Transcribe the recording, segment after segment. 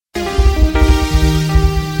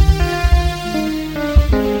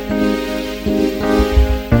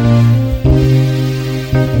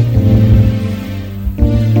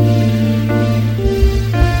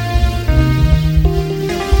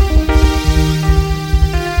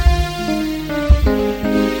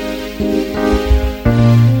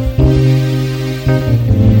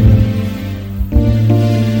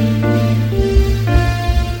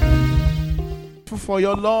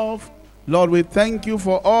your love. Lord, we thank you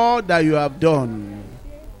for all that you have done.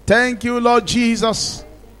 Thank you, Lord Jesus.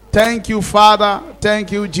 Thank you, Father.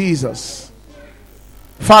 Thank you, Jesus.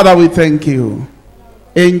 Father, we thank you.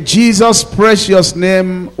 In Jesus' precious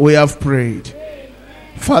name we have prayed.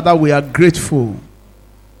 Father, we are grateful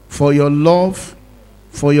for your love,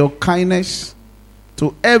 for your kindness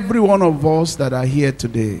to every one of us that are here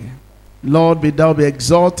today. Lord, be thou be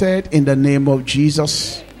exalted in the name of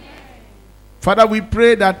Jesus. Father, we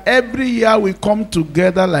pray that every year we come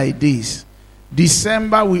together like this.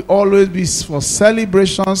 December will always be for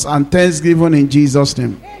celebrations and thanksgiving in Jesus'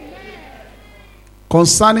 name.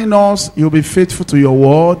 Concerning us, you'll be faithful to your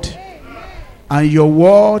word, and your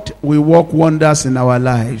word will work wonders in our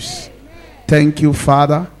lives. Thank you,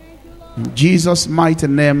 Father. In Jesus' mighty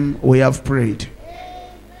name we have prayed.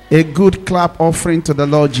 A good clap offering to the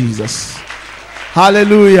Lord Jesus.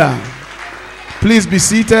 Hallelujah. Please be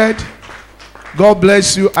seated. God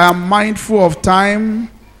bless you. I am mindful of time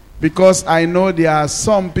because I know there are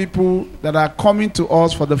some people that are coming to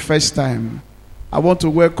us for the first time. I want to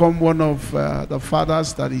welcome one of the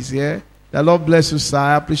fathers that is here. The Lord bless you, sir.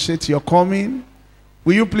 I appreciate your coming.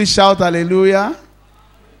 Will you please shout hallelujah?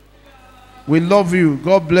 We love you.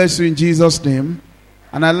 God bless you in Jesus' name.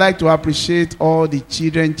 And I'd like to appreciate all the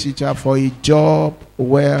children teacher for a job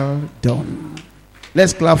well done.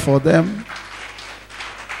 Let's clap for them.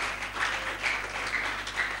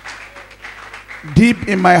 Deep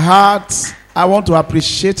in my heart, I want to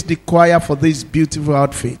appreciate the choir for these beautiful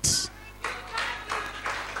outfits.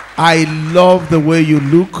 I love the way you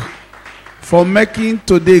look. For making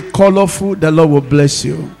today colorful, the Lord will bless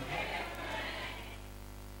you.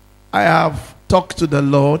 I have talked to the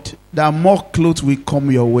Lord that more clothes will come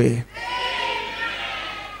your way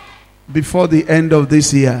before the end of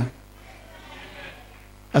this year.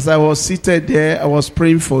 As I was seated there, I was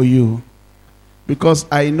praying for you. Because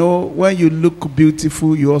I know when you look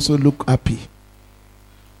beautiful, you also look happy.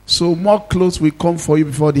 So more clothes will come for you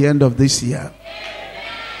before the end of this year.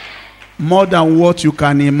 More than what you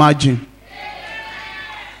can imagine.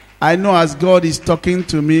 I know as God is talking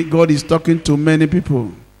to me, God is talking to many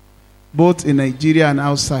people. Both in Nigeria and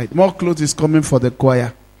outside. More clothes is coming for the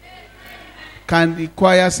choir. Can the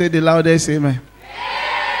choir say the loudest amen?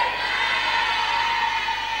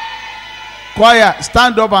 Choir,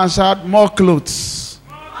 stand up and shout, more clothes.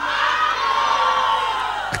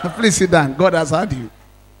 Please sit down. God has heard you.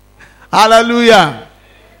 Hallelujah.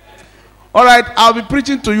 All right, I'll be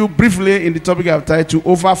preaching to you briefly in the topic I've titled,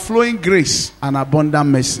 Overflowing Grace and Abundant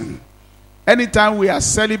Mercy. Anytime we are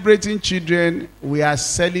celebrating children, we are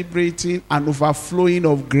celebrating an overflowing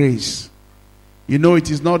of grace. You know, it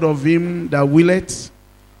is not of him that willeth,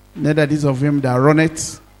 neither is of him that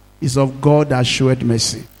runneth, it's of God that showeth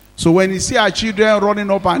mercy. So when you see our children running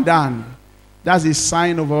up and down, that's a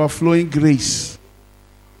sign of overflowing grace.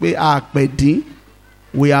 We are ready,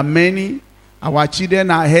 we are many, our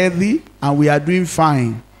children are healthy, and we are doing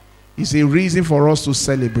fine. It's a reason for us to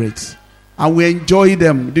celebrate. And we enjoy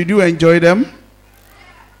them. Did you enjoy them?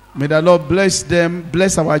 May the Lord bless them,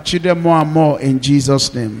 bless our children more and more in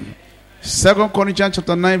Jesus' name. 2 Corinthians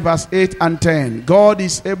chapter 9 verse 8 and 10. God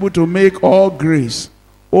is able to make all grace,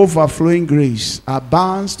 overflowing grace,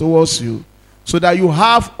 abounds towards you, so that you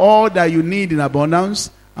have all that you need in abundance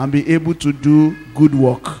and be able to do good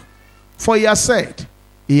work. For he has said,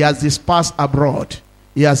 he has dispersed abroad,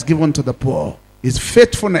 he has given to the poor. His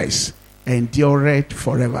faithfulness endureth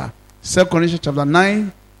forever. 2 Corinthians chapter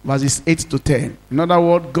 9 verses 8 to 10. In other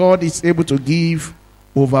words, God is able to give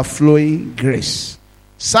overflowing grace.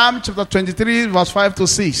 Psalm chapter 23 verse 5 to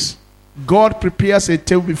 6. God prepares a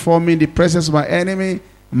table before me in the presence of my enemy.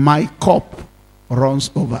 My cup runs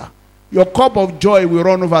over. Your cup of joy will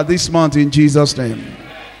run over this month in Jesus' name.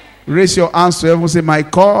 Raise your hands to heaven and say, my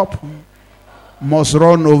cup must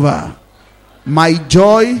run over. My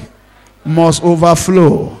joy must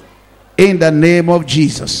overflow in the name of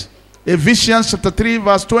Jesus. Ephesians chapter 3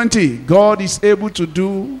 verse 20. God is able to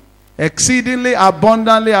do exceedingly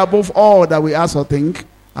abundantly above all that we ask or think,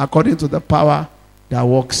 according to the power that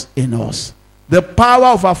works in us. The power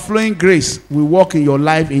of overflowing grace will work in your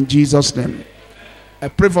life in Jesus' name. I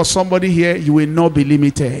pray for somebody here, you will not be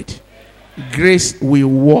limited. Grace will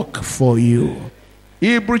work for you.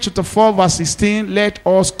 Hebrews chapter 4 verse 16, let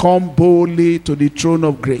us come boldly to the throne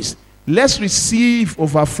of grace. Let's receive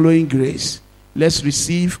overflowing grace. Let's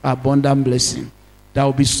receive abundant blessing that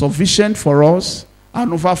will be sufficient for us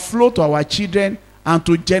and overflow to our children and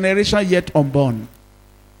to generation yet unborn.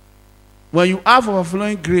 When you have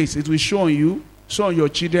overflowing grace, it will show on you, show on your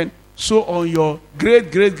children, show on your great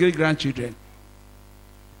grandchildren.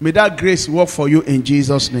 May that grace work for you in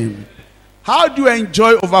Jesus' name. How do you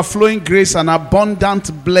enjoy overflowing grace and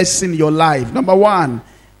abundant blessing in your life? Number one,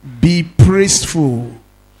 be praiseful.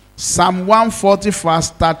 Psalm 140 verse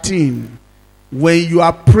 13. When you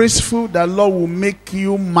are praiseful, the Lord will make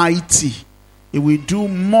you mighty. He will do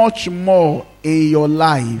much more in your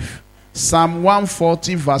life. Psalm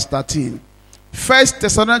 140 verse 13. 1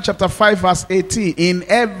 Thessalonians chapter 5 verse 18. In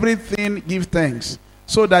everything give thanks,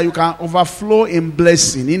 so that you can overflow in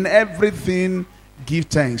blessing. In everything give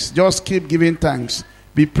thanks. Just keep giving thanks.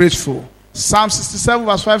 Be praiseful. Psalm 67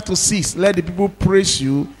 verse 5 to 6. Let the people praise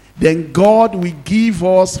you. Then God will give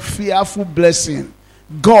us fearful blessing.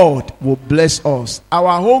 God will bless us.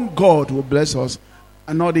 Our own God will bless us.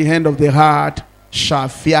 And not the hand of the heart shall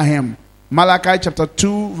fear him. Malachi chapter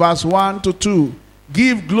 2 verse 1 to 2.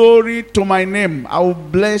 Give glory to my name. I will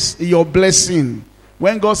bless your blessing.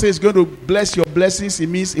 When God says he's going to bless your blessings, it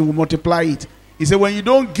means he will multiply it. He said, when you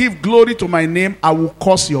don't give glory to my name, I will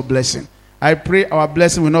curse your blessing. I pray our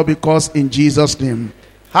blessing will not be cursed in Jesus' name.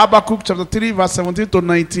 Habakkuk chapter 3 verse 17 to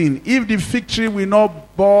 19. If the fig tree will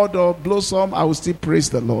not bud or blossom, I will still praise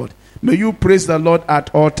the Lord. May you praise the Lord at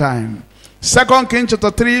all times. 2 Kings chapter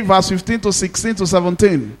 3 verse 15 to 16 to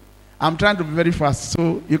 17. I'm trying to be very fast,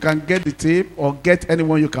 so you can get the tape or get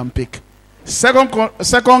anyone you can pick. 2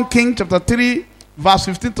 Kings chapter 3 verse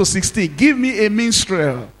 15 to 16. Give me a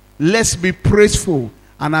minstrel. Let's be praiseful.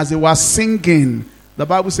 And as they were singing, the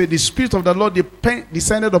Bible said the Spirit of the Lord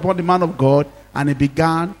descended upon the man of God, and he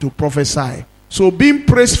began to prophesy. So being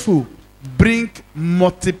praiseful bring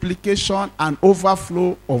multiplication and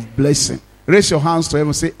overflow of blessing. Raise your hands to heaven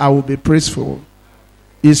and say, I will be praiseful.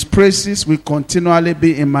 His praises will continually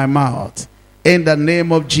be in my mouth. In the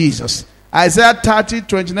name of Jesus. Isaiah 30,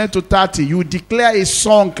 29 to 30. You declare a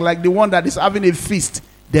song like the one that is having a feast.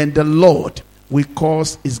 Then the Lord will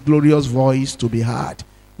cause his glorious voice to be heard.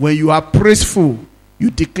 When you are praiseful, you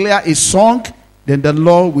declare a song, then the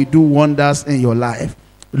Lord will do wonders in your life.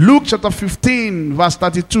 Luke chapter 15 verse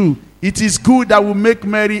 32. It is good that we make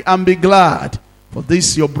merry and be glad. For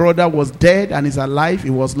this your brother was dead and is alive. He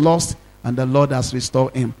was lost and the Lord has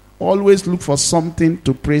restored him. Always look for something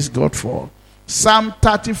to praise God for. Psalm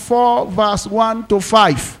 34 verse 1 to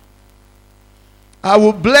 5. I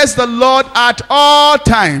will bless the Lord at all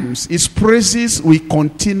times. His praises will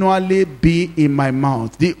continually be in my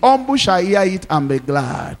mouth. The humble shall hear it and be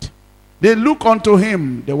glad. They look unto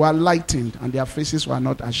him, they were lightened, and their faces were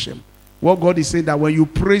not ashamed. What God is saying, that when you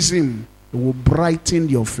praise him, it will brighten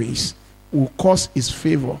your face. It will cause his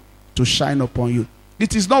favor to shine upon you.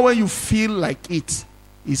 It is not when you feel like it.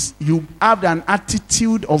 It's you have an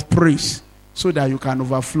attitude of praise so that you can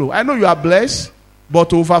overflow. I know you are blessed,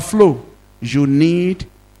 but to overflow, you need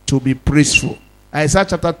to be praiseful. Isaiah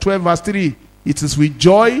chapter 12 verse 3. It is with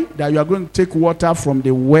joy that you are going to take water from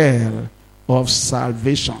the well of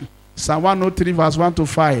salvation. Psalm 103 verse 1 to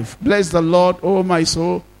 5. Bless the Lord, O my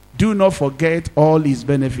soul. Do not forget all his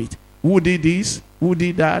benefit. Who did this? Who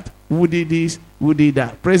did that? Who did this? Who did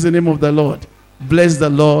that? Praise the name of the Lord. Bless the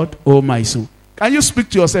Lord, O my soul. Can you speak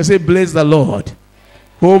to yourself? Say, bless the Lord,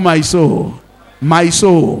 O my soul. My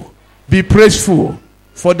soul, be praiseful.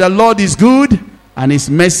 For the Lord is good, and his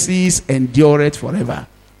mercies endureth forever.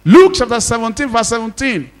 Luke chapter 17 verse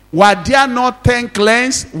 17. Were there not 10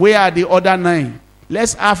 clans? Where are the other 9?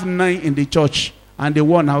 Let's have 9 in the church and the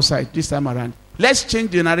one outside this time around. Let's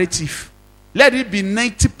change the narrative. Let it be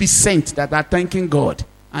 90% that are thanking God,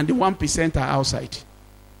 and the 1% are outside.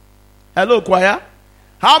 Hello, choir.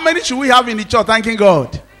 How many should we have in the church thanking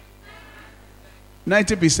God?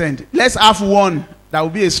 90%. Let's have one that will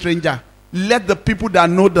be a stranger. Let the people that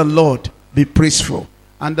know the Lord be praiseful.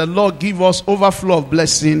 And the Lord give us overflow of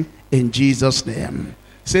blessing in Jesus' name.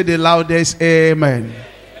 Say the loudest amen.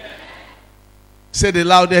 Say the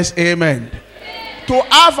loudest amen. To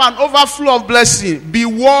have an overflow of blessing, be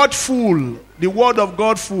word full. The word of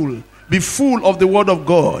God full. Be full of the word of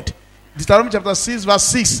God. Deuteronomy chapter 6 verse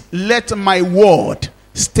 6. Let my word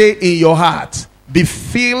stay in your heart. Be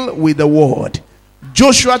filled with the word.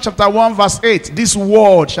 Joshua chapter 1 verse 8. This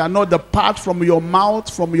word shall not depart from your mouth,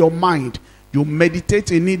 from your mind. You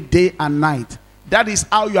meditate in it day and night. That is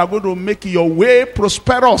how you are going to make your way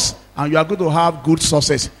prosperous, and you are going to have good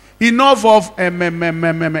success. Enough of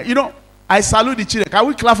You know, I salute the children. Can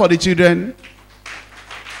we clap for the children?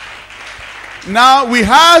 Now we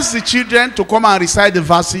ask the children to come and recite the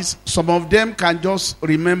verses. Some of them can just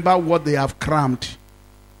remember what they have crammed.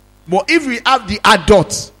 But if we have the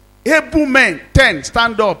adults, able men, 10,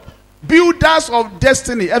 stand up. Builders of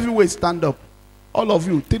destiny, everywhere stand up. All of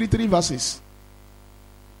you, 33 verses.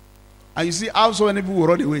 And you see how so many people will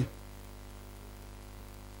run away.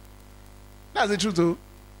 That's the truth too.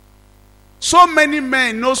 So many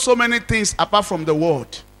men know so many things apart from the word.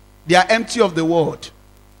 They are empty of the word.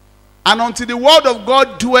 And until the word of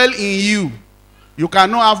God dwell in you, you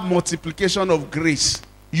cannot have multiplication of grace.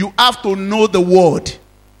 You have to know the word.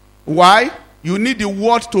 Why? You need the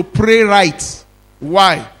word to pray right.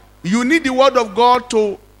 Why? You need the word of God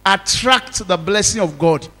to attract the blessing of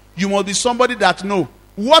God. You must be somebody that know.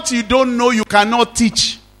 What you don't know, you cannot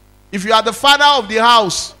teach. If you are the father of the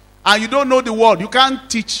house and you don't know the word, you can't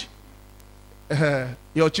teach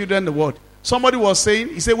your children the word. Somebody was saying,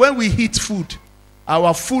 he said, when we eat food,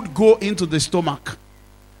 our food go into the stomach.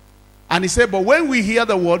 And he said, but when we hear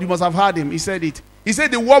the word, you must have heard him. He said it. He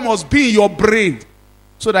said the word must be in your brain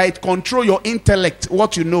so that it control your intellect,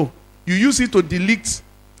 what you know. You use it to delete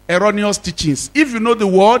erroneous teachings. If you know the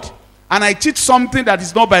word, and I teach something that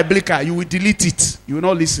is not biblical, you will delete it. You will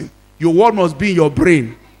not listen. Your word must be in your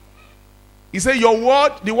brain. He said your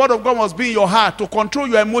word, the word of God must be in your heart to control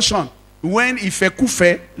your emotion. When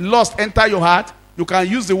ifekufe, lust enter your heart, you can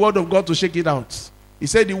use the word of God to shake it out. He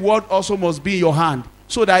said the word also must be in your hand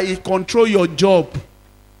so that it control your job.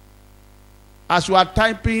 As you are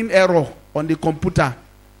typing error on the computer,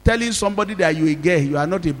 telling somebody that you are a girl, you are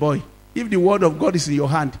not a boy. If the word of God is in your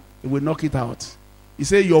hand, it will knock it out. He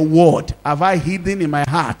said, your word have I hidden in my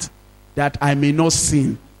heart that I may not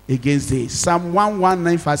sin against thee. Psalm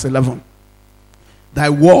 119 verse 11. Thy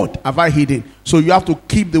word have I hidden. So you have to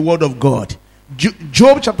keep the word of God.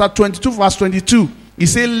 Job chapter 22 verse 22. He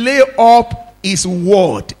said, lay up his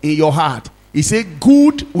word in your heart. He said,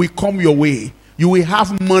 good will come your way. You will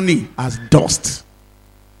have money as dust.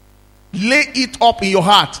 Lay it up in your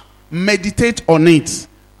heart. Meditate on it.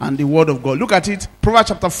 And the word of God. Look at it. Proverbs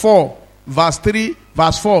chapter 4 verse 3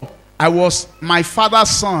 verse 4. I was my father's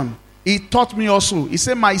son. He taught me also. He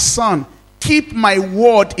said, my son, keep my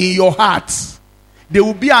word in your heart. There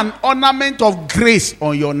will be an ornament of grace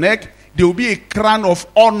on your neck. There will be a crown of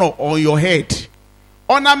honor on your head.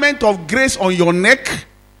 Ornament of grace on your neck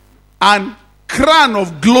and crown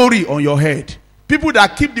of glory on your head. People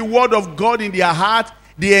that keep the word of God in their heart,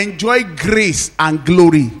 they enjoy grace and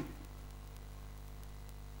glory.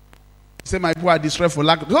 Say my people are distressed for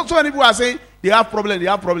lack of. So many people are saying they have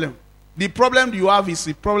problem. The problem you have is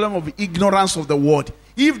the problem of ignorance of the word.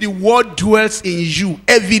 If the word dwells in you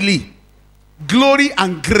heavily, glory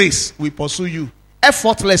and grace will pursue you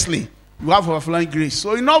effortlessly. You have overflowing grace.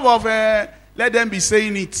 So enough of let them be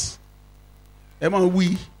saying it.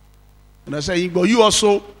 We. And I say, but you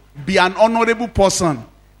also be an honorable person.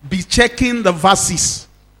 Be checking the verses.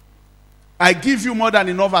 I give you more than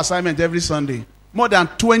enough assignment every Sunday. More than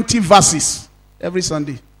 20 verses every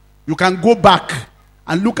Sunday. You can go back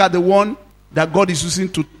and look at the one that God is using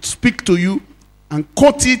to speak to you and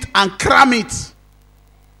quote it and cram it.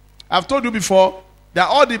 I've told you before that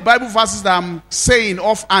all the Bible verses that I'm saying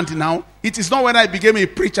offhand now, it is not when I became a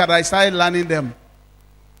preacher that I started learning them.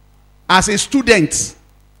 As a student,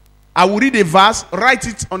 I will read a verse, write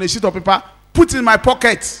it on a sheet of paper, put it in my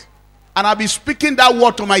pocket, and I'll be speaking that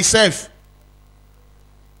word to myself.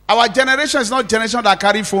 Our generation is not a generation that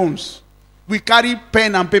carry phones. We carry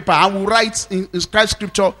pen and paper and we write in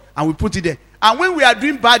scripture and we put it there. And when we are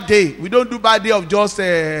doing bad day, we don't do bad day of just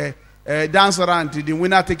dance around the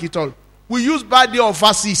winner take it all. We use bad day of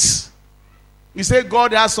verses. We say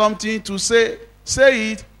God has something to say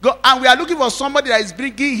it. God, and we are looking for somebody that is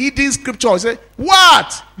bringing hidden scripture. We say,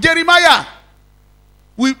 what? Jeremiah.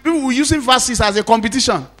 People were using verses as a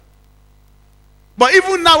competition. But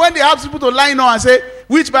even now, when they have people to line on and say,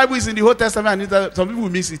 which Bible is in the Old Testament, and some people will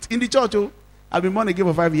miss it. In the church, I've been born again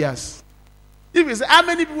for 5 years. If you say, how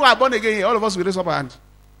many people are born again here? All of us will raise up our hand.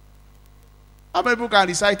 How many people can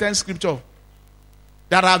recite 10 scripture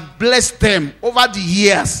that have blessed them over the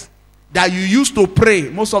years that you used to pray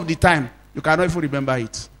most of the time? You cannot even remember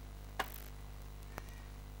it.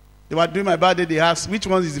 They were doing my birthday, they asked, which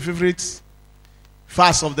one is the favorite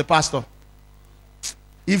fast of the pastor?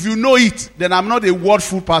 If you know it, then I'm not a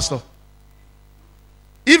wordful pastor.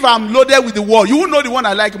 If I'm loaded with the word, you will know the one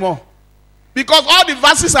I like more. Because all the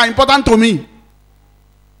verses are important to me.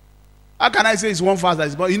 How can I say it's one verse that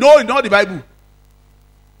is important? You know the Bible.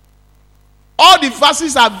 All the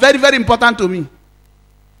verses are very, very important to me.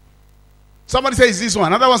 Somebody says this one.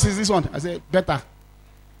 Another one says this one. I say, better.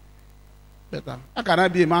 How can I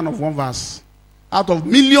be a man of one verse? Out of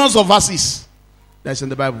millions of verses that's in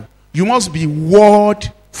the Bible. You must be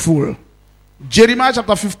wordful. Jeremiah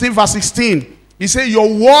chapter 15 verse 16. He said, your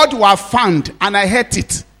word were found and I heard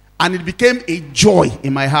it. And it became a joy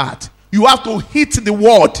in my heart. You have to hit the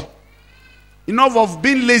word. Enough of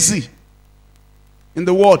being lazy in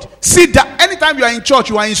the word. Sit down. Anytime you are in church,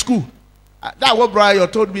 you are in school. That's what Brian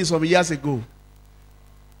told me some years ago.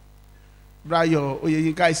 Brayo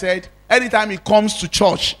Oyeyinka said, anytime he comes to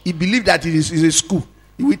church, he believes that it is a school.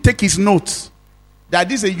 He will take his notes that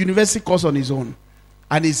this is a university course on his own.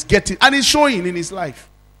 And he's showing in his life.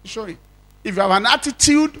 He's showing. If you have an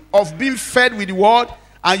attitude of being fed with the word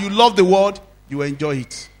and you love the word, you will enjoy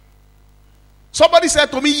it. Somebody said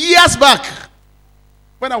to me years back,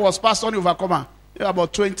 when I was pastoring Overcomer,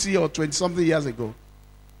 about 20 or 20 something years ago,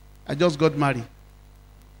 I just got married.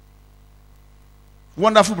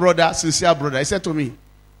 Wonderful brother, sincere brother. He said to me,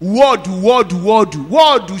 word,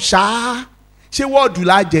 sha. Say word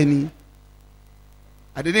la Jenny.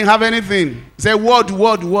 I didn't have anything. He said word.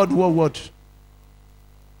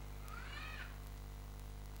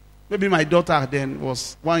 Maybe my daughter then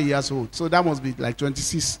was 1 year old. So that must be like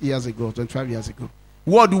 26 years ago, 25 years ago.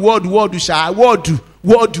 Word, sha. Word.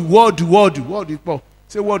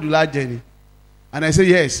 Say word la Jenny. And I say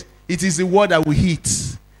yes. It is the word that we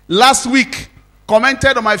hit. Last week,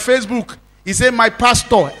 commented on my Facebook. He said, my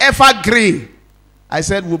pastor, evergreen. I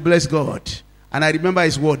said, well, bless God. And I remember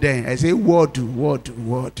his word then. I say, word.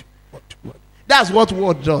 That's what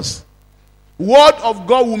word does. Word of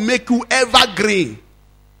God will make you evergreen.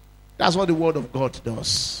 That's what the word of God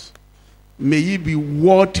does. May ye be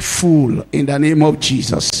wordful in the name of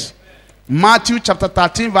Jesus. Matthew chapter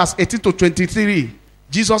 13 verse 18 to 23.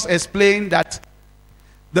 Jesus explained that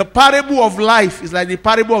the parable of life is like the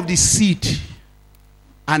parable of the seed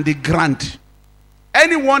and the ground.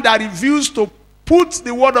 Anyone that refuses to put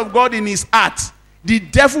the word of God in his heart, the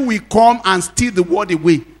devil will come and steal the word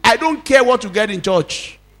away. I don't care what you get in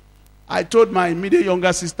church. I told my immediate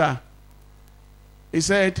younger sister, he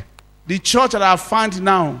said, the church that I found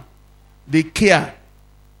now, they care.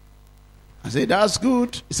 I said, that's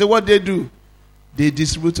good. He said, what they do? They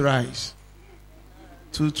distribute rice.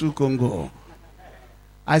 Tutu Congo.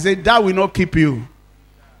 I said, that will not keep you.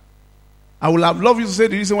 I would have loved you to say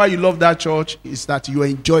the reason why you love that church is that you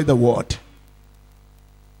enjoy the word.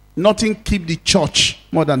 Nothing keep the church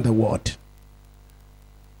more than the word.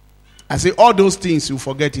 I say, all those things, you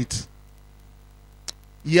forget it.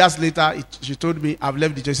 Years later, she told me, I've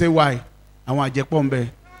left the church. I say, why? I want to Jekpombe.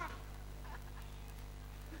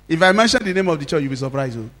 If I mention the name of the church, you'll be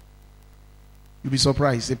surprised. Oh. You'll be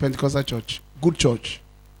surprised. It's a Pentecostal church. Good church.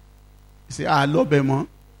 You say, I love them.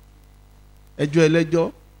 Ejo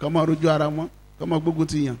elejo. Come on, Rojo Aramo. Come on,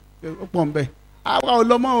 Bogutian.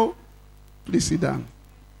 Please sit down.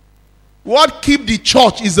 What keep the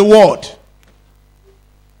church is the word.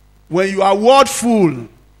 When you are wordful,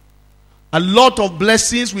 a lot of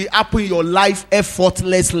blessings will happen in your life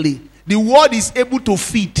effortlessly. The word is able to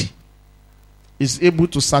feed. Is able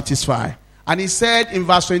to satisfy. And he said in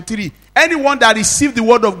verse 23, anyone that receives the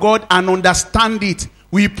word of God and understand it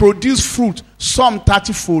will produce fruit, some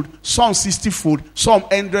 30-fold, some 60-fold, some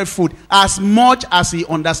 100-fold, as much as he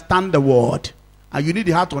understands the word. And you need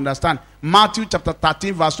the heart to understand. Matthew chapter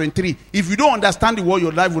 13 verse 23. If you don't understand the word,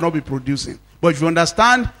 your life will not be producing. But if you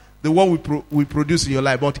understand, the word will produce in your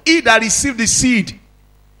life. But he that received the seed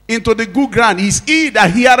into the good ground is he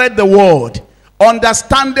that heareth the word,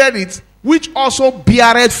 understandeth it, which also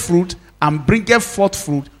beareth fruit and bringeth forth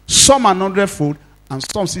fruit, some 100-fold, and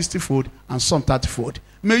some 60-fold, and some 30-fold.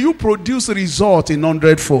 May you produce result in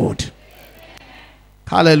 100-fold.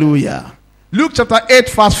 Hallelujah. Luke chapter 8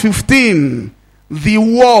 verse 15. The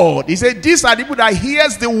word. He said, these are the people that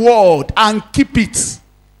hears the word and keep it.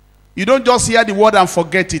 You don't just hear the word and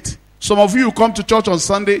forget it. Some of you come to church on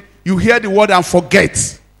Sunday, you hear the word and forget.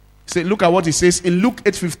 Say, look at what he says in Luke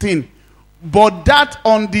 8:15. But that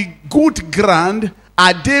on the good ground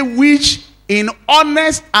are they which in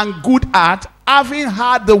honest and good heart, having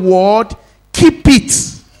heard the word, keep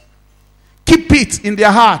it. Keep it in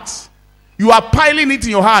their hearts. You are piling it in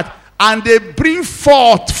your heart, and they bring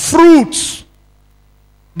forth fruit.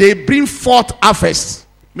 They bring forth harvest.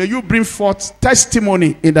 May you bring forth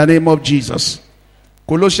testimony in the name of Jesus.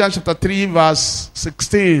 Colossians chapter 3 verse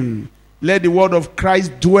 16. Let the word of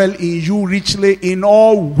Christ dwell in you richly in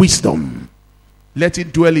all wisdom. Let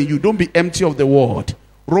it dwell in you. Don't be empty of the word.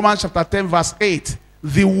 Romans chapter 10 verse 8.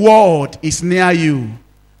 The word is near you.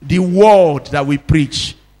 The word that we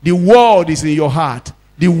preach. The word is in your heart.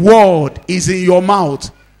 The word is in your mouth.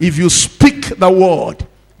 If you speak the word,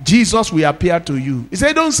 Jesus will appear to you. He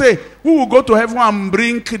said, don't say, who will go to heaven and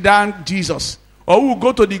bring down Jesus? Or who will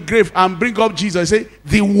go to the grave and bring up Jesus? He said,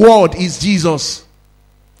 the word is Jesus.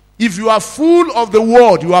 If you are full of the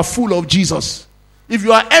word, you are full of Jesus. If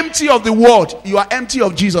you are empty of the word, you are empty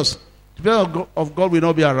of Jesus. The presence of God will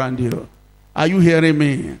not be around you. Are you hearing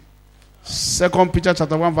me? 2 Peter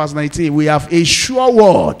chapter 1 verse 19. We have a sure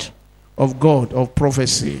word of God, of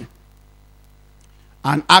prophecy.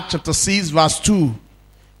 And Acts chapter 6 verse 2.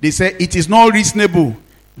 They say it is not reasonable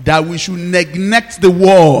that we should neglect the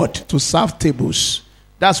word to serve tables.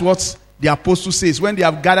 That's what the apostle says. When they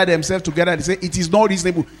have gathered themselves together, they say it is not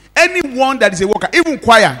reasonable. Anyone that is a worker, even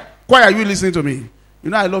choir, you listening to me? You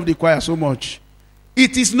know I love the choir so much.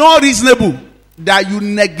 It is not reasonable that you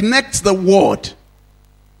neglect the word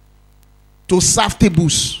to serve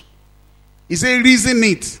tables. He said reason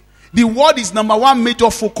it. The word is number one major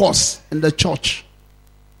focus in the church.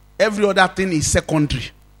 Every other thing is secondary.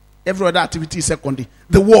 Every other activity is secondary.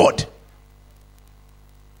 The word.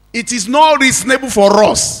 It is not reasonable for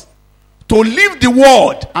us to leave the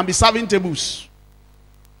word and be serving tables.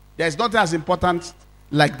 There is nothing as important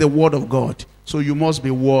like the word of God. So you must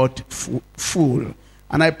be word full.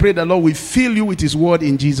 And I pray the Lord will fill you with his word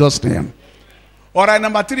in Jesus' name. All right,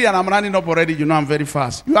 number 3, and I'm running up already. You know I'm very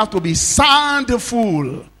fast. You have to be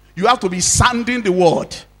soundful. You have to be sounding the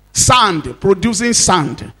word. Sound, producing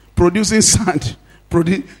sound. Producing sound.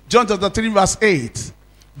 John chapter 3 verse 8.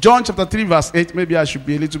 John chapter 3 verse 8. Maybe I should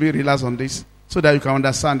be a little bit relaxed on this so that you can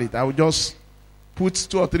understand it. I will just put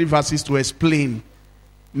 2 or 3 verses to explain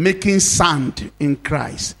making sound in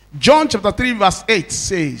Christ. John chapter 3 verse 8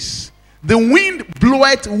 says, the wind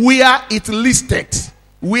bloweth where it listeth,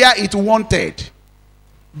 where it wanted.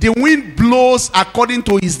 The wind blows according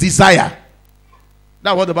to his desire.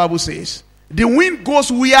 That's what the Bible says. The wind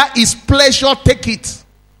goes where his pleasure take it,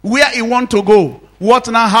 where he want to go. What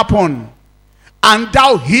now happen? And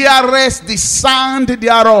thou hearest the sound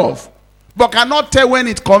thereof, but cannot tell when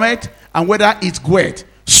it cometh and whether it goeth.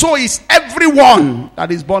 So is everyone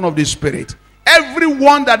that is born of the Spirit.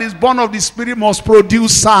 Everyone that is born of the Spirit must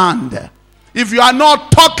produce sound. If you are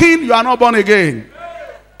not talking, you are not born again.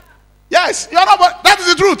 Yes, you are not born. That is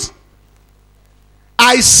the truth.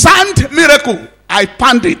 I sound miracle. I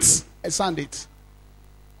panned it. I sound it.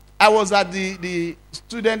 I was at the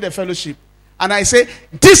student fellowship, and I say,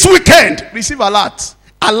 this weekend, receive alert.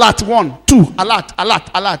 Alert 1, 2,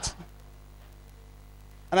 alert.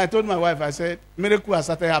 And I told my wife, I said, miracle has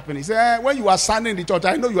started happening. He said, when you are standing in the church,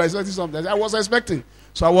 I know you are expecting something. I was expecting.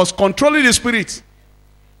 So I was controlling the spirit.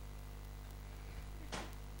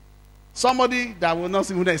 Somebody that was not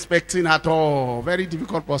even expecting at all. Very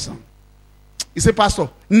difficult person. He said, Pastor,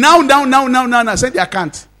 now, send the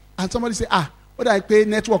account. And somebody said, what I pay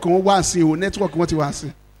network on one see, network what you want to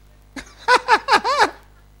see.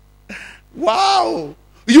 Wow.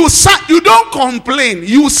 You don't complain.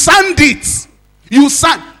 You send it. You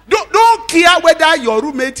send. Don't care whether your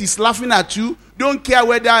roommate is laughing at you. Don't care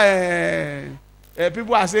whether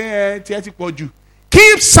people are saying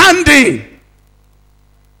keep sanding.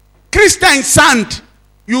 Christians sand.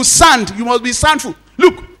 You sand. You must be sandful.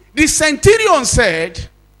 Look, the centurion said,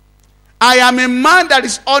 I am a man that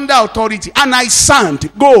is under authority, and I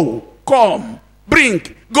sand. Go, come, bring,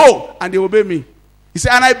 go, and they obey me. He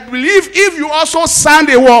said, and I believe if you also sand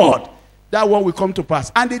a word, that word will come to pass.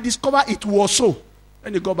 And they discover it was so.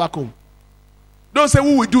 When they go back home. Don't say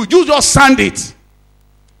who will do. You just sand it.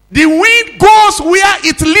 The wind goes where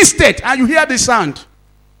it listed, and you hear the sound.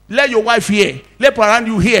 Let your wife hear. Let around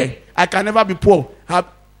you hear. I can never be poor.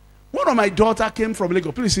 One of my daughter came from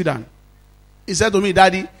Lagos. Please sit down. He said to me,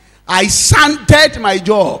 Daddy, I sanded my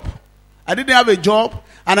job. I didn't have a job.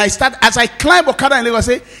 And as I climb Okada in Lagos,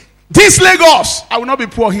 I say, this Lagos, I will not be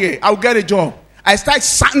poor here. I will get a job. I start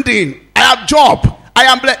sanding. I have job. I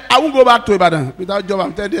am blessed. I won't go back to Ibadan without job.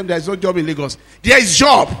 I'm telling them there is no job in Lagos. There is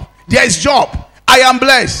job. There is job. I am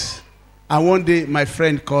blessed. And one day, my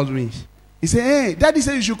friend called me. He said, hey, Daddy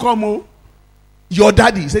said you should come. Oh. Your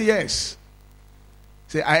daddy? He said, yes.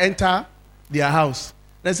 He said, I enter their house.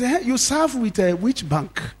 They said, hey, you serve with which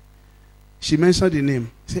bank? She mentioned the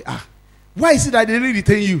name. He said, why is it that they didn't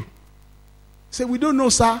retain you? He said, we don't know,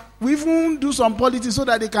 sir. We even do some politics so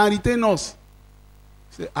that they can retain us.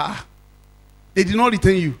 He said, they did not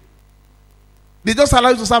retain you. They just allow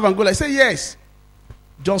you to serve and go. I say, yes.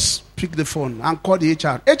 Just pick the phone and call the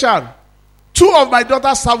HR. HR, 2 of my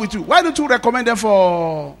daughters serve with you. Why don't you recommend them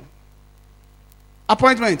for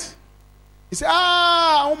appointment? He said,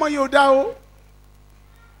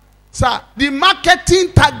 sir, the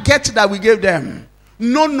marketing target that we gave them,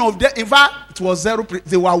 none of them, in fact, it was 0.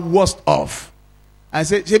 They were worst off. I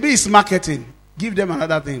said, JB is marketing. Give them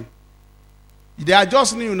another thing. They are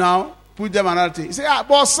just new now. Put them another thing. He said,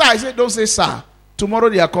 boss, sir. I said, don't say sir. Tomorrow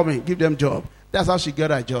they are coming. Give them job. That's how she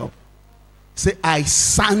got her job. Say, I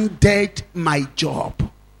sanded my job.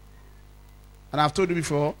 And I've told you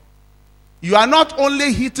before, you are not only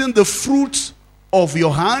eating the fruit of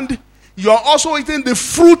your hand, you are also eating the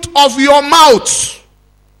fruit of your mouth.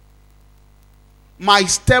 My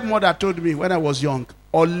stepmother told me when I was young,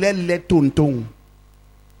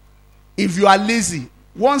 if you are lazy,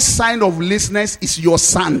 one sign of laziness is your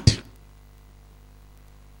sand.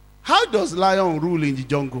 How does lion rule in the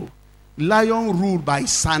jungle? Lion rule by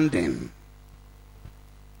sanding.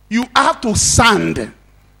 You have to sand.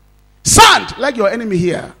 Sand, like your enemy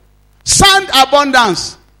here. Sand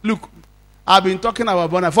abundance. Look, I've been talking about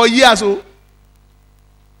abundance for years. So,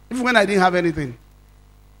 even when I didn't have anything,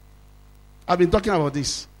 I've been talking about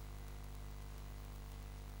this.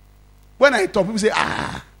 When I talk, people say,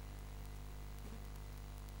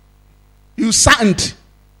 you sand.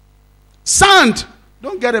 Sand.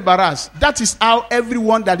 Don't get embarrassed. That is how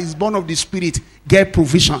everyone that is born of the Spirit get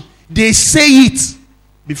provision. They say it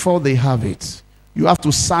before they have it. You have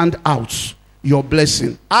to sand out your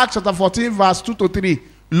blessing. Acts chapter 14 verse 2 to 3.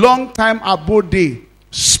 Long time ago they,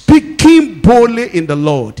 speaking boldly in the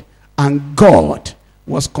Lord, and God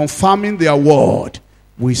was confirming their word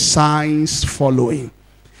with signs following.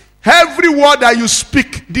 Every word that you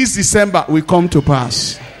speak this December will come to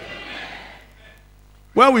pass.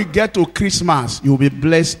 When we get to Christmas, you'll be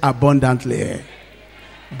blessed abundantly.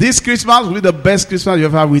 This Christmas will be the best Christmas you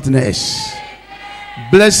ever witnessed.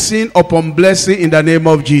 Blessing upon blessing in the name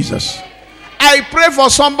of Jesus. I pray for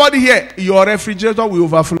somebody here. Your refrigerator will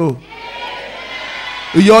overflow.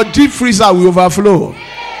 Your deep freezer will overflow.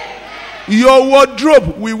 Your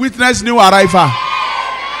wardrobe will witness new arrival.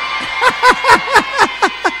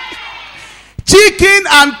 Chicken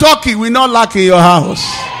and turkey will not lack in your house.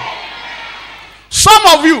 Some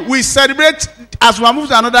of you will celebrate as we move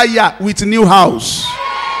to another year with new house,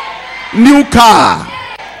 new car,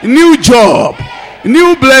 new job,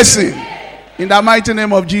 new blessing. In the mighty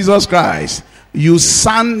name of Jesus Christ, you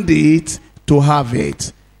sand it to have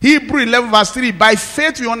it. Hebrew 11 verse 3. By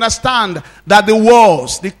faith we understand that the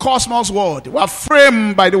worlds, the cosmos world, were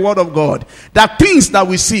framed by the word of God. That things that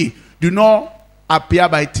we see do not appear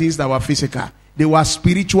by things that were physical. They were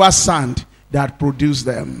spiritual sand that produced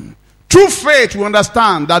them. Through faith, we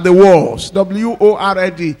understand that the worlds,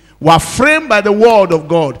 W-O-R-L-D, were framed by the word of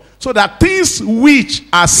God, so that things which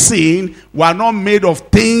are seen were not made of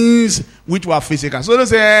things which were physical. So don't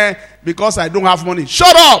say, because I don't have money.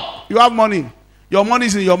 Shut up! You have money. Your money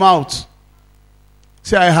is in your mouth.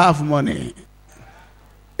 Say, I have money.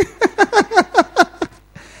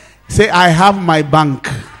 Say, I have my bank.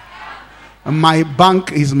 My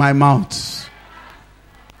bank is my mouth.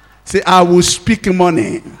 Say, I will speak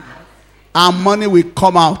money. And money will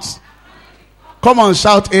come out. Come on,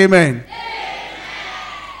 shout amen.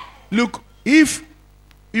 Look, if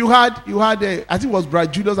you had I think it was Brother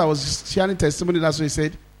Julius, I was sharing testimony, that's what he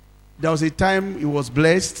said. There was a time he was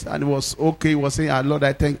blessed and it was okay. He was saying, Lord,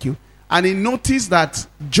 I thank you. And he noticed that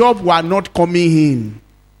jobs were not coming in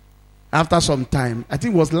after some time. I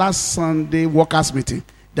think it was last Sunday workers meeting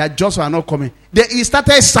that jobs were not coming. Then he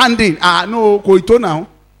started sanding. No, Koito now.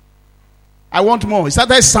 I want more. He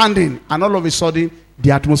started sanding, and all of a sudden,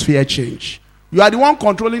 the atmosphere changed. You are the one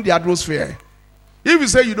controlling the atmosphere. If you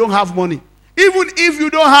say you don't have money, even if you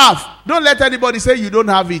don't have, don't let anybody say you don't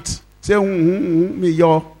have it. Say, me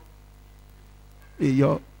yo.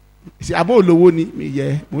 Say, abo lowo ni me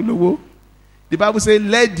ye. The Bible says,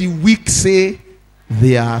 let the weak say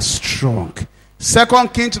they are strong. 2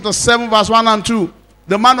 Kings chapter 7 verse 1 and 2.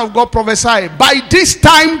 The man of God prophesied, by this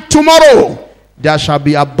time tomorrow, there shall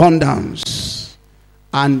be abundance.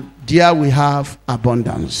 And there we have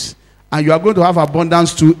abundance. And you are going to have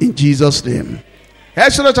abundance too in Jesus' name.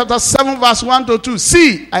 Exodus chapter 7 verse 1 to 2.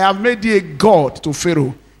 See, I have made thee a God to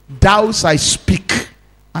Pharaoh. Thou shalt speak,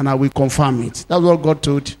 and I will confirm it. That's what God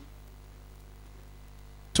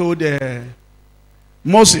told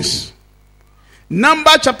Moses.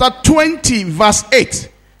 Number chapter 20 verse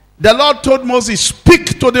 8. The Lord told Moses,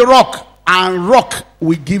 speak to the rock, and rock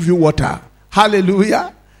will give you water.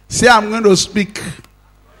 Hallelujah. Say, I'm going to speak.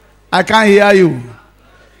 I can't hear you.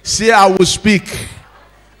 Say, I will speak,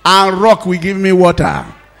 and rock will give me water.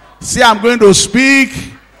 Say, I'm going to speak,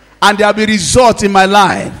 and there will be results in my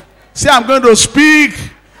life. Say, I'm going to speak,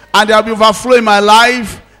 and there will be overflow in my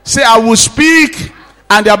life. Say, I will speak,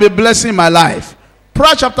 and there will be blessing in my life.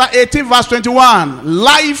 Proverbs chapter 18 verse 21.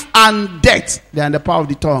 Life and death, they are in the power of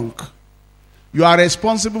the tongue. You are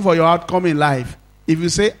responsible for your outcome in life. If you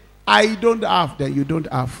say, I don't have, then you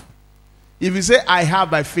don't have. If you say, I have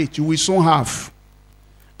by faith, you will soon have.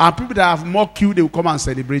 And people that have mocked you, they will come and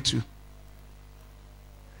celebrate you.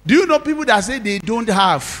 Do you know people that say they don't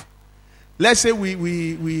have? Let's say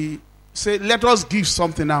we say, let us give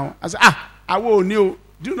something now. I say, I will know.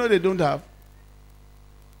 Do you know they don't have?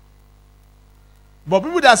 But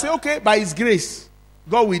people that say, okay, by His grace,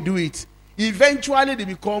 God will do it. Eventually they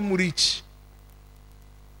become rich.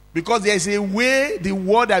 Because there is a way the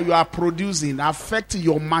word that you are producing affects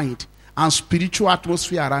your mind. and spiritual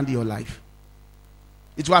atmosphere around your life.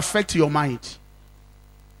 It will affect your mind.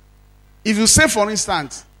 If you say, for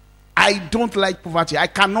instance, I don't like poverty, I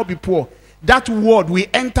cannot be poor, that word will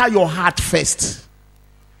enter your heart first.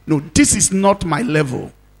 No, this is not my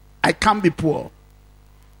level. I can't be poor.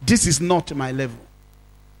 This is not my level.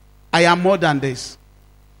 I am more than this.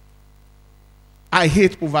 I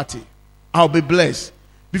hate poverty. I'll be blessed.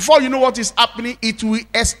 Before you know what is happening, it will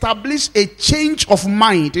establish a change of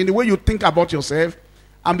mind in the way you think about yourself.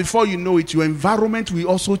 And before you know it, your environment will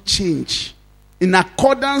also change in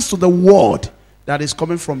accordance to the word that is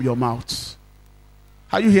coming from your mouth.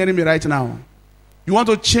 Are you hearing me right now? You want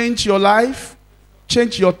to change your life?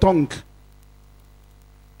 Change your tongue.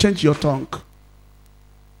 Change your tongue.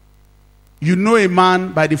 You know a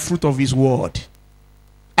man by the fruit of his word.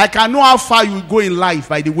 I can know how far you will go in life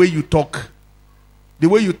by the way you talk. The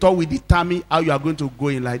way you talk will determine how you are going to go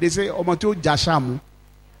in life. They say, Omatio Jashamu.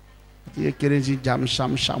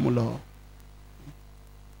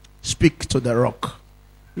 Speak to the rock.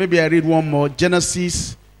 Maybe I read one more.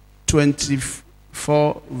 Genesis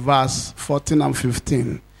 24, verse 14 and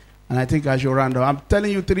 15. And I think I should round up. I'm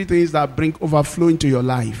telling you 3 things that bring overflow into your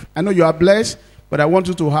life. I know you are blessed, but I want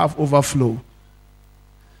you to have overflow.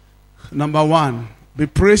 Number 1, be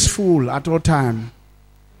praiseful at all time.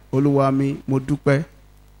 Oluwami modupe.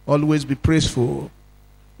 Always be praiseful.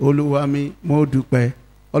 Oluwami modupe.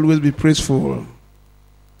 Always be praiseful.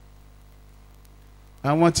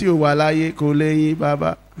 I want you wà láyé kò lẹ́yìn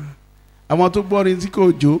bàbá. I want to gbọ́rin tí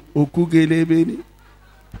kò jó òkú gelebe ni.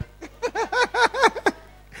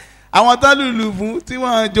 Àwọn tó lùlù fún tí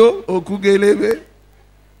wọ́n jó òkú gelebe.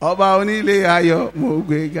 Ọba onílé ayọ̀ mo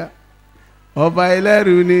gbéga. Ọba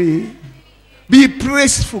ẹlẹ́rù nìyí. Be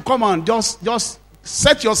praiseful. Come on, just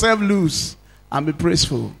set yourself loose and be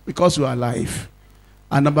praiseful because you are alive.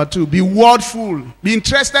 And number 2, be wordful. Be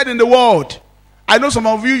interested in the word. I know some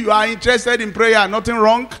of you are interested in prayer, nothing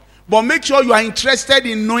wrong. But make sure you are interested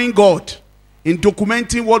in knowing God, in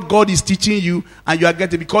documenting what God is teaching you, and you are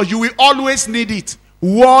getting, because you will always need it.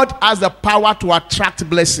 Word has the power to attract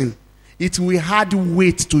blessing. It will add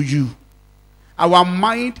weight to you. Our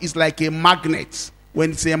mind is like a magnet.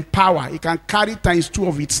 When it's empowered, it can carry times 2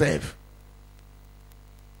 of itself.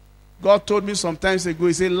 God told me some times ago,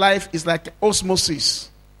 he said life is like osmosis.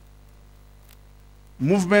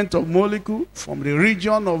 Movement of molecule from the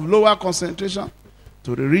region of lower concentration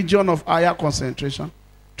to the region of higher concentration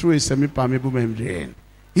through a semi-permeable membrane.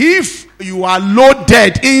 If you are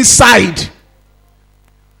loaded inside,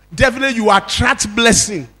 definitely you attract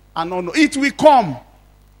blessing and honor. It will come.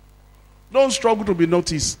 Don't struggle to be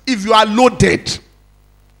noticed. If you are loaded,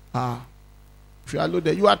 if you are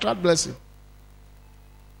loaded, you attract blessing.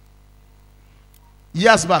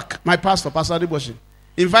 Years back, my pastor, Pastor Adetunji,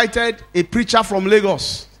 invited a preacher from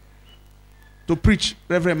Lagos to preach,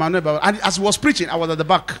 Reverend Emmanuel. And as he was preaching, I was at the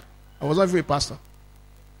back. I was not even a pastor.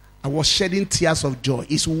 I was shedding tears of joy.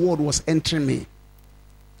 His word was entering me. It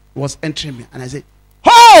was entering me. And I said,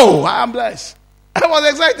 oh, I am blessed. I was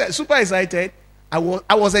excited, super excited. I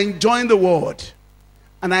was enjoying the word.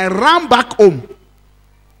 And I ran back home.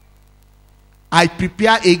 I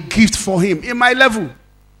prepared a gift for him in my level.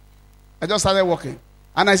 I just started walking.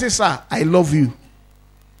 And I said, sir, I love you.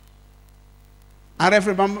 And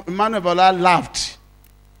Reverend Emmanuel laughed.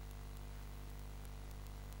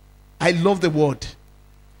 I love the word.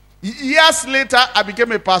 Years later, I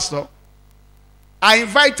became a pastor. I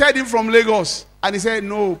invited him from Lagos. And he said,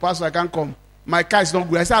 no, pastor, I can't come. My car is not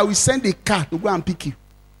good. I said, I will send a car to go and pick you.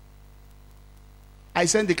 I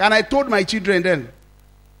sent the car. And I told my children then,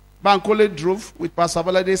 Bankole drove with Pastor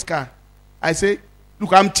Balade's car. I said,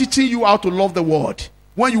 look, I'm teaching you how to love the word.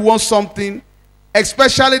 When you want something,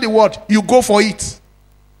 especially the word, you go for it.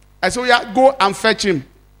 I said, yeah, go and fetch him.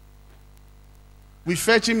 We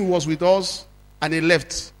fetched him, he was with us, and he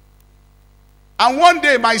left. And one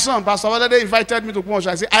day, my son, Pastor Balade, invited me to come.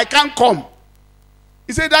 I said, I can't come.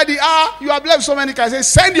 He said, Daddy, you have left so many cars. I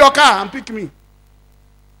said, send your car and pick me.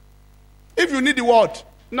 If you need the word,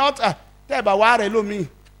 not,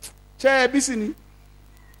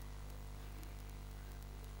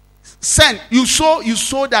 send. You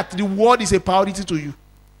saw that the word is a priority to you.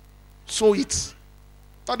 Sow it.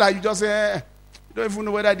 Not that you just say, you don't even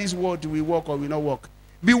know whether this word will work or will not work.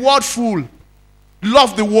 Be wordful.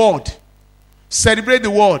 Love the word. Celebrate the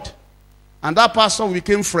word. And that pastor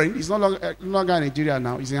became friend. He's no longer in Nigeria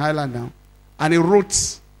now. He's in Ireland now. And he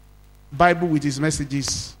wrote Bible with his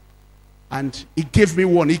messages. And he gave me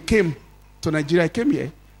one. He came to Nigeria. He came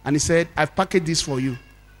here. And he said, I've packaged this for you.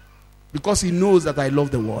 Because he knows that I love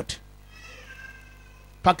the word.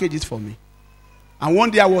 Package it for me. And one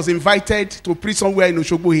day I was invited to preach somewhere in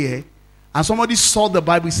Oshogbo here. and somebody saw the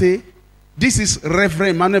Bible, say, this is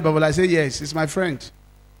Reverend Emmanuel Bible. I say, yes, it's my friend.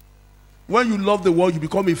 When you love the word, you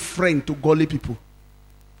become a friend to godly people.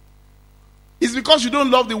 It's because you don't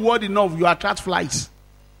love the word enough, you attract flies.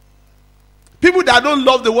 People that don't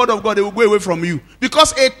love the word of God, they will go away from you.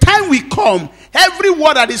 Because a time will come, every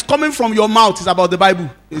word that is coming from your mouth is about the Bible.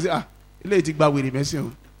 You say,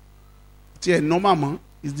 normal man,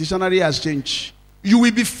 his dictionary has changed. You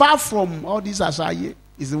will be far from all these asaye.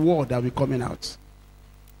 Is the word that will be coming out.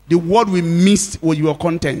 The word will miss with your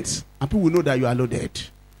content, and people will know that you are loaded.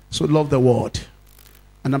 So love the word.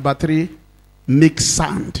 And number 3, make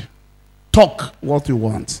sound. Talk what you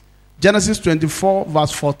want. Genesis 24,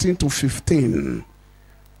 verse 14 to 15.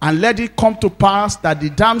 And let it come to pass that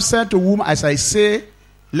the damsel to whom, as I say,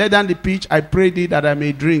 lay down the pitch, I pray thee that I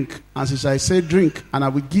may drink. And since I say drink, and I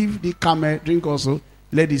will give thee camel drink also,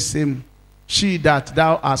 let the same she that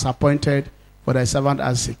thou hast appointed for thy servant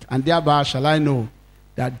as sick. And thereby shall I know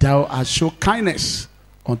that thou hast shown kindness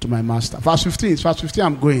unto my master. Verse 15,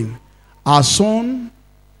 I'm going. Our son,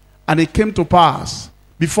 and it came to pass,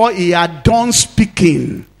 before he had done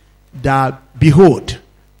speaking, that behold,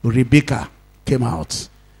 Rebekah came out.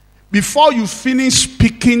 Before you finish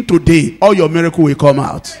speaking today, all your miracle will come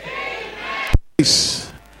out.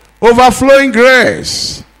 Grace. Overflowing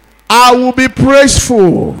grace. I will be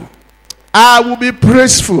praiseful. I will be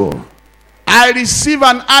praiseful. I receive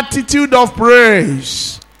an attitude of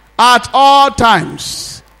praise at all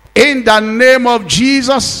times. In the name of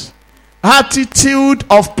Jesus, attitude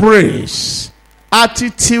of praise.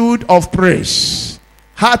 Attitude of praise.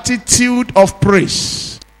 Attitude of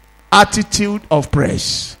praise. Attitude of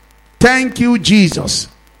praise. Thank you, Jesus.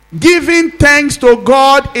 Giving thanks to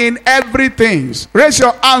God in everything. Raise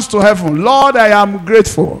your hands to heaven. Lord, I am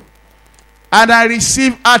grateful. And I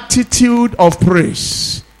receive attitude of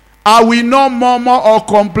praise. I will not murmur or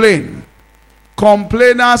complain.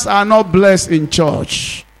 Complainers are not blessed in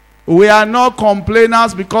church. We are not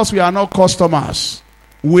complainers because we are not customers.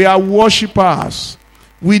 We are worshipers.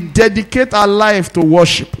 We dedicate our life to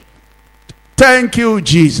worship. Thank you,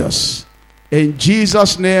 Jesus. In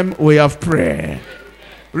Jesus' name we have prayed.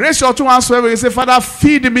 Raise your two hands forever and say, Father,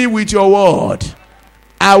 feed me with your word.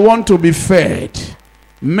 I want to be fed.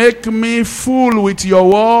 Make me full with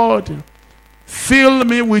your word. Fill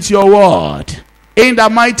me with your word. In the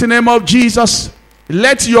mighty name of Jesus,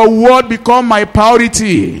 let your word become my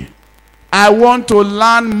priority. I want to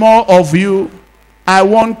learn more of you. I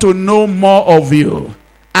want to know more of you.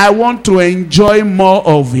 I want to enjoy more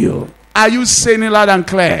of you. Are you saying it loud and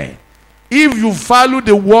clear? If you value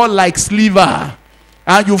the word like silver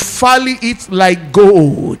and you value it like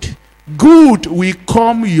gold, good will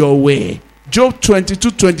come your way. Job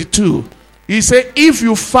 22:22. He said, if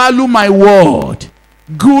you follow my word,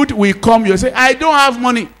 good will come your way. Say, I don't have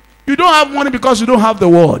money. You don't have money because you don't have the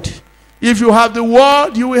word. If you have the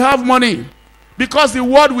word, you will have money. Because the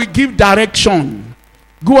word will give direction.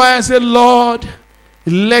 Go ahead and say, Lord,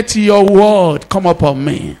 let your word come upon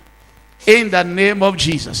me. In the name of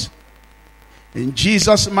Jesus. In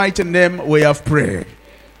Jesus' mighty name we have prayed.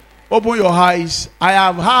 Open your eyes. I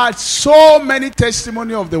have heard so many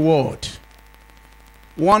testimonies of the word.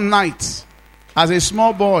 One night, as a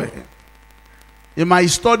small boy, in my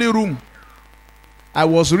study room, I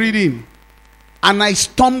was reading, and I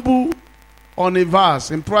stumbled on a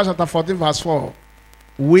verse in Proverbs chapter 14, verse 4,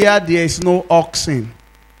 where there is no oxen,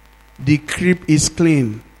 the crib is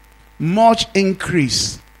clean. Much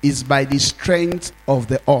increase is by the strength of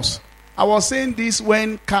the horse. I was saying this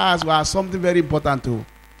when cars were something very important too.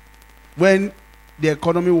 When the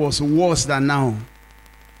economy was worse than now.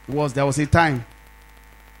 There was a time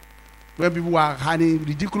when people were having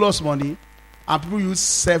ridiculous money and people use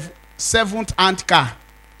seventh-hand car.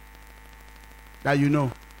 That you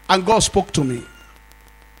know. And God spoke to me.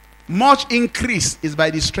 Much increase is by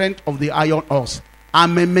the strength of the iron horse.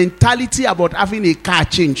 And my mentality about having a car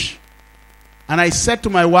change. And I said to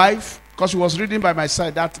my wife, because she was reading by my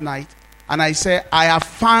side that night, and I said, I have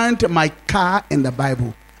found my car in the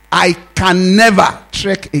Bible. I can never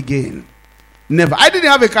trek again. Never. I didn't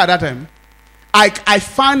have a car that time. I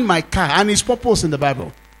found my car and its purpose in the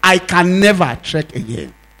Bible. I can never trek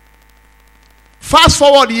again. Fast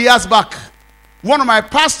forward years back. One of my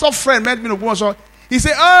pastor friends met me in Ogunwusi. He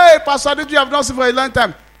said, hey, Pastor Adetunji, I've not seen for a long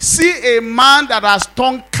time. See a man that has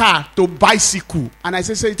turned car to bicycle. And I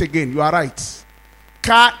say it again. You are right.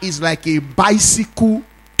 Car is like a bicycle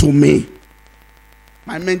to me.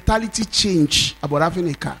 My mentality changed about having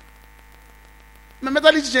a car. My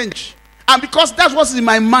mentality changed. And because that's what's in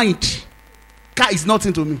my mind, car is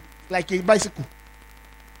nothing to me. Like a bicycle.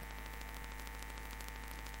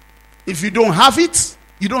 If you don't have it,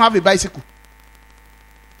 You don't have a bicycle.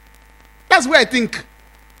 That's where I think.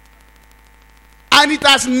 And it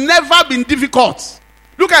has never been difficult.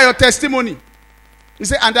 Look at your testimony. You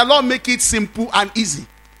say, and the Lord make it simple and easy.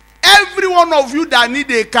 Every one of you that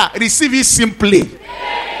need a car, receive it simply. Amen.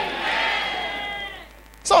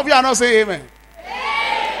 Some of you are not saying amen.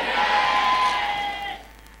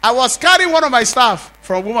 I was carrying one of my staff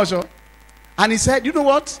from Womasho, and he said, you know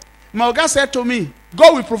what? My Oga said to me,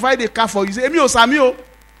 God will provide a car for you. He said, Emi Osamio.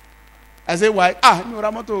 I said, why? Mi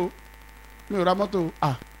Ramoto.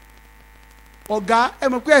 Oga,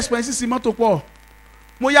 quite expensive si moto po.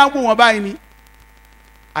 Mo yang mo buy ni.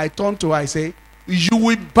 I turned to her, I say, you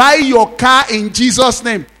will buy your car in Jesus'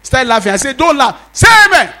 name. Start laughing. I say, don't laugh. Say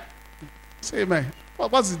amen. Say amen.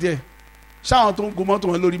 What's it there? Shout out to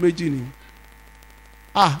Gumoto and Lori Mejini.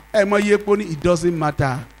 It doesn't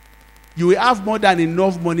matter. You will have more than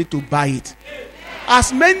enough money to buy it.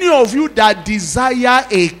 As many of you that desire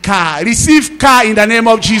a car, receive car in the name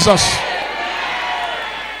of Jesus.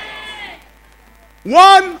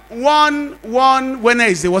 One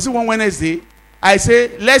Wednesday, was it one Wednesday? I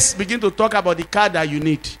say, let's begin to talk about the car that you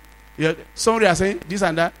need. Somebody are saying this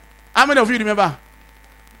and that. How many of you remember?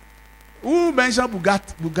 Who mentioned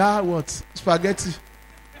Bugatti what? Spaghetti.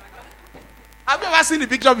 Have you ever seen the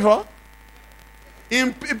picture before?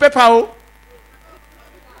 In paper,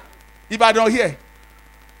 if I don't hear.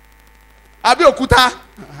 Abi Okuta.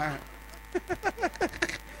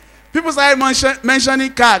 People started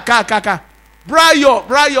mentioning car.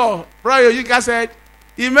 Brayo, you guys said,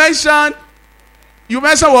 you mentioned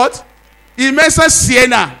what? He mentioned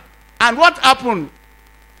Sienna. And what happened?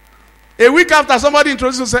 A week after, somebody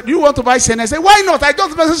introduced and said, you want to buy Sienna? I said, why not? I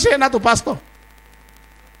just mentioned Sienna to pastor.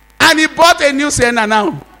 And he bought a new Sienna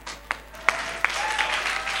now.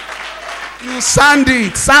 You sand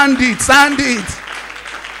it.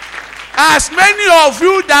 As many of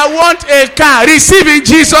you that want a car, receive in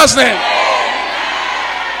Jesus' name.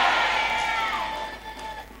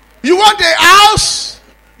 You want a house?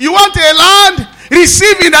 You want a land?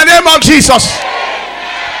 Receive in the name of Jesus.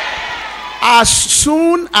 As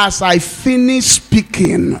soon as I finished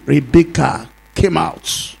speaking, Rebecca came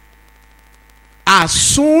out. As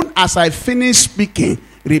soon as I finished speaking,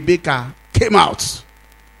 Rebecca came out.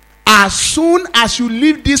 As soon as you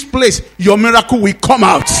leave this place, your miracle will come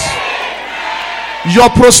out. Your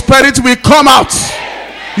prosperity will come out.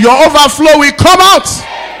 Your overflow will come out.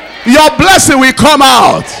 Your blessing will come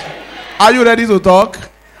out. Are you ready to talk?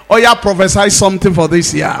 Or you prophesy something for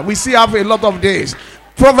this year? We still have a lot of days.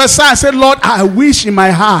 Prophesy and say, Lord, I wish in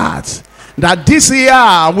my heart that this year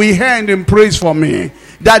will end in praise for me.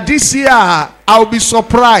 That this year I'll be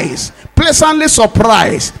surprised, pleasantly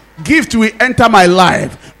surprised. Gift will enter my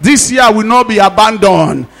life. This year will not be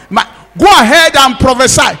abandoned. Go ahead and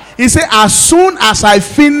prophesy. He said, as soon as I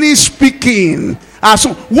finish speaking,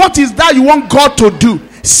 what is that you want God to do?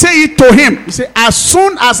 Say it to him. He said, as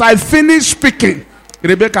soon as I finish speaking,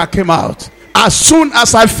 Rebecca came out. As soon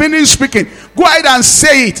as I finish speaking, go ahead and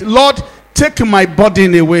say it. Lord, take my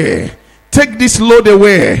burden away. Take this load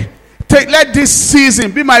away. Let this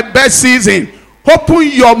season be my best season.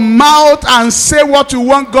 Open your mouth and say what you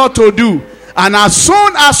want God to do. And as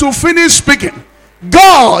soon as you finish speaking,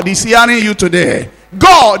 God is hearing you today.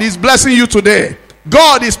 God is blessing you today.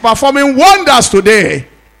 God is performing wonders today.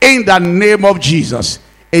 In the name of Jesus.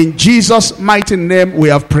 In Jesus' mighty name we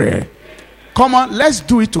have prayed. Come on, let's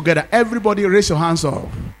do it together. Everybody raise your hands up.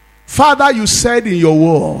 Father, you said in your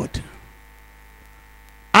word,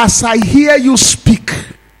 as I hear you speak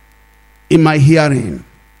in my hearing,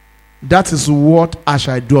 that is what I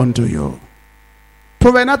shall do unto you.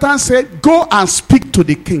 Prophet Nathan said, go and speak to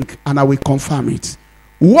the king and I will confirm it.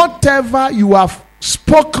 Whatever you have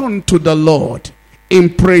spoken to the Lord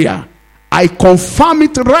in prayer, I confirm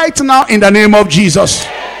it right now in the name of Jesus.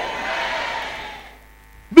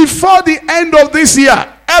 Before the end of this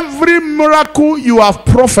year, every miracle you have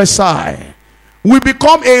prophesied will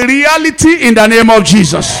become a reality in the name of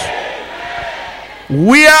Jesus.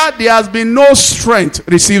 Where there has been no strength,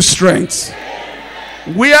 receive strength.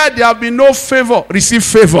 Where there have been no favor, receive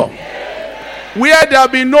favor. Where there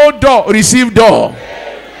have been no door, receive door.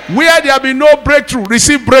 Where there have been no breakthrough,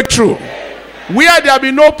 receive breakthrough. Where there have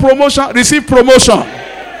been no promotion, receive promotion.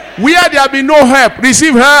 Where there have been no help,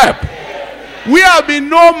 receive help. Where there have been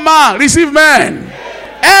no man, receive man.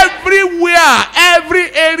 Everywhere,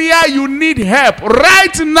 every area you need help,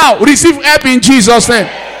 right now, receive help in Jesus' name.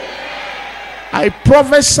 I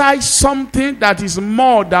prophesy something that is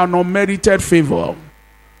more than unmerited favor.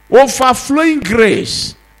 Overflowing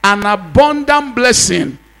grace and abundant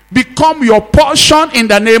blessing become your portion in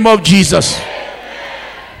the name of Jesus.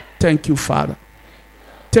 Thank you, Father.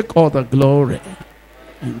 Take all the glory.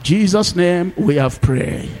 In Jesus' name we have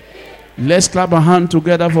prayed. Let's clap our hands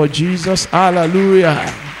together for Jesus.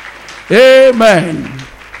 Hallelujah. Amen.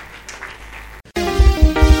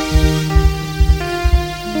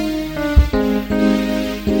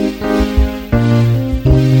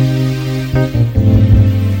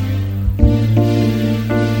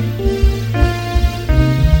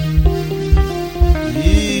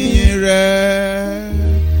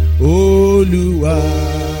 Olúwa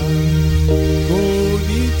kò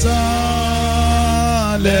ní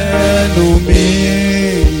tán lẹ́nu mi,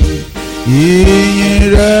 ìyìn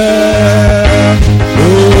rẹ̀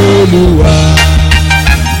Olúwa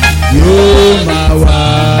yóò máa wà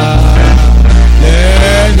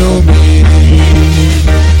lẹ́nu mi,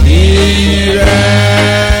 ìyìn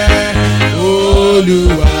rẹ̀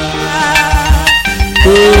Olúwa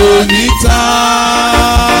kò ní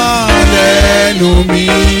tán lẹ́nu mi.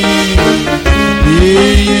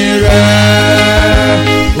 Ìyìn rẹ̀